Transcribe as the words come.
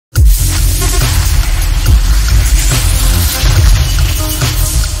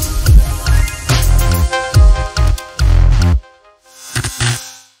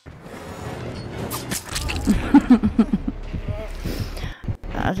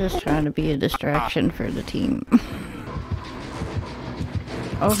Just trying to be a distraction for the team.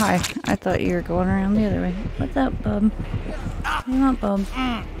 Oh, hi. I thought you were going around the other way. What's up, bub? Come on, bub.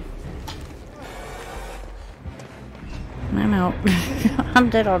 I'm out.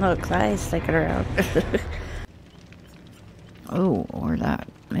 I'm dead on hooks. I ain't sticking around. Oh, or that.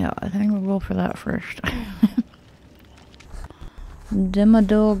 Yeah, I think we'll go for that first.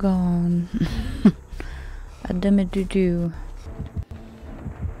 Dimmadilgon. A dimmadoo.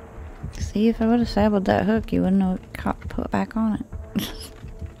 See, if I would have sabled that hook, you wouldn't have put back on it.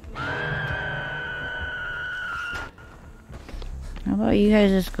 How about you guys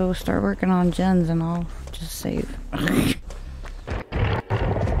just go start working on gens and I'll just save. I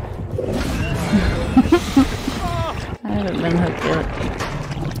haven't been hooked yet.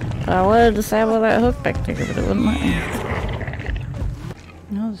 I wanted to sable that hook back there, but it wouldn't let me.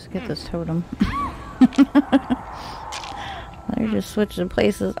 I'll just get this totem. They're just switching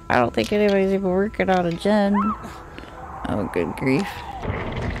places. I don't think anybody's even working on a gen. Oh, good grief. I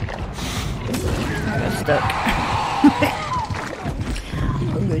got stuck.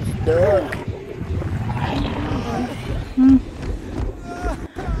 I got stuck.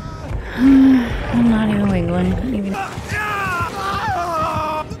 I'm not even wiggling.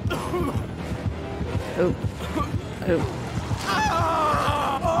 Oh. Oh.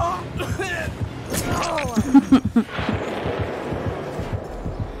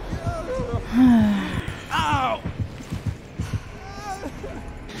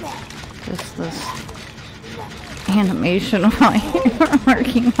 Just this animation while you're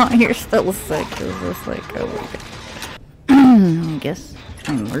working while you're still sick is just like, oh my god. I guess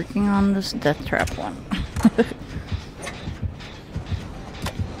I'm working on this death trap one.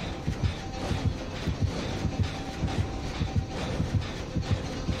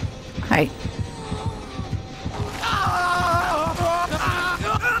 Hi.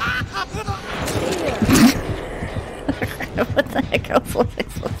 What the heck else was I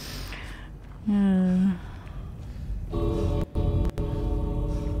supposed to...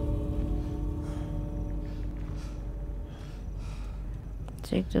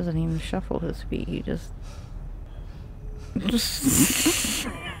 Jake doesn't even shuffle his feet, he just...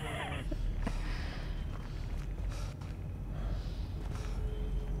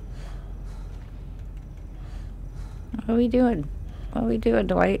 What are we doing? What are we doing,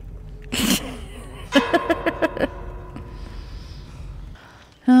 Dwight?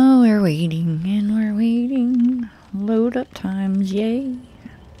 Oh, we're waiting and we're waiting. Load up times, yay.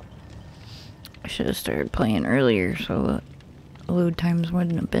 I should have started playing earlier so load times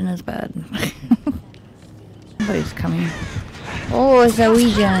wouldn't have been as bad. Somebody's coming. Oh, it's a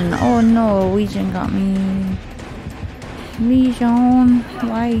Ouijan. Oh no, Ouijan got me. Ouijan,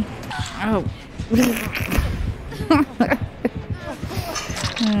 why? Oh.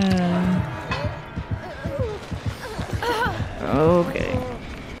 Okay.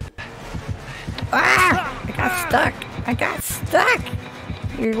 Ah! I got stuck! I got stuck!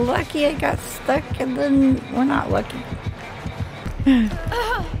 You're lucky I got stuck and then we're not lucky.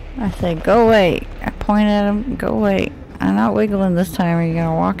 I said, go away. I point at him, go away. I'm not wiggling this time. Are you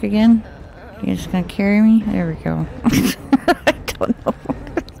gonna walk again? You're just gonna carry me? There we go. I don't know.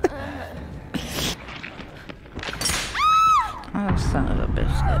 Oh, son of a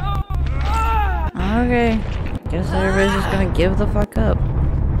biscuit. Okay. Guess everybody's just gonna give the fuck up.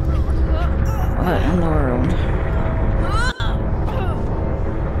 What in the world?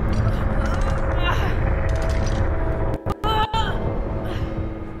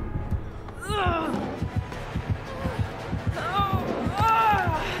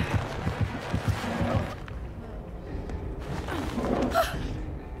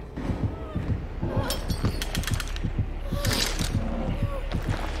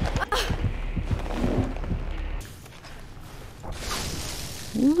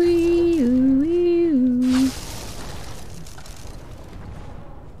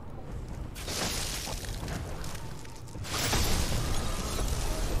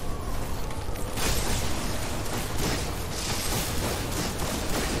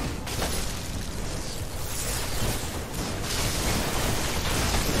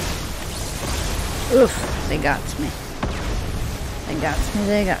 Oof, they got me. They got me,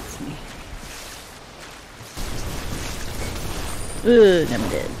 they got me. Ugh, I'm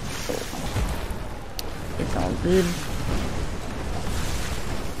dead. Oh. It's all good.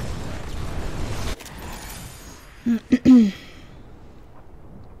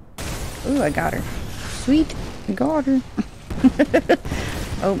 Ooh, I got her. Sweet, I got her.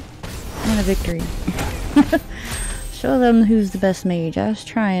 Oh, and a victory. Show them who's the best mage. I was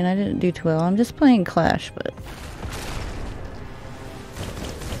trying, I didn't do too well. I'm just playing Clash, but...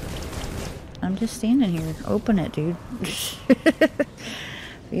 I'm just standing here. Open it, dude. If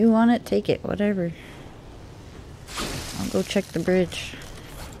you want it, take it. Whatever. I'll go check the bridge.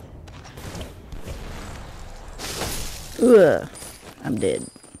 Ugh. I'm dead.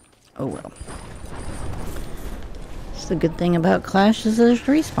 Oh well. It's the good thing about Clash is there's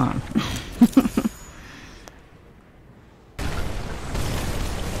respawn.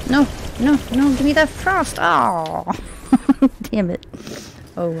 No, no, no, give me that frost. Oh, damn it.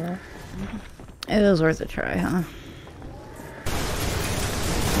 Oh well. It was worth a try, huh?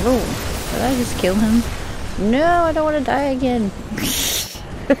 Oh, did I just kill him? No, I don't want to die again.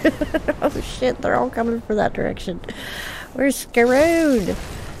 Oh shit, they're all coming for that direction. We're screwed.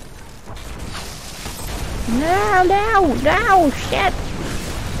 No, no, no, shit.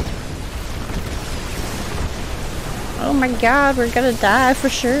 Oh my god, we're gonna die for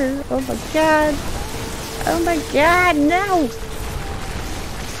sure. Oh my god. Oh my god, no.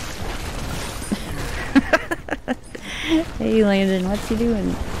 Hey Landon, what's he doing?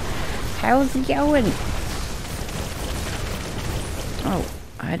 How's he going? Oh,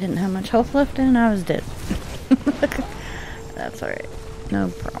 I didn't have much health left and I was dead. That's alright. No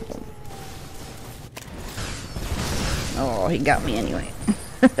problem. Oh, he got me anyway.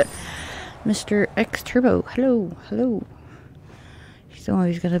 Mr. X Turbo, hello, hello. He's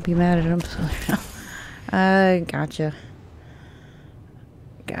always gonna be mad at him, so gotcha.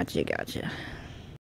 Gotcha.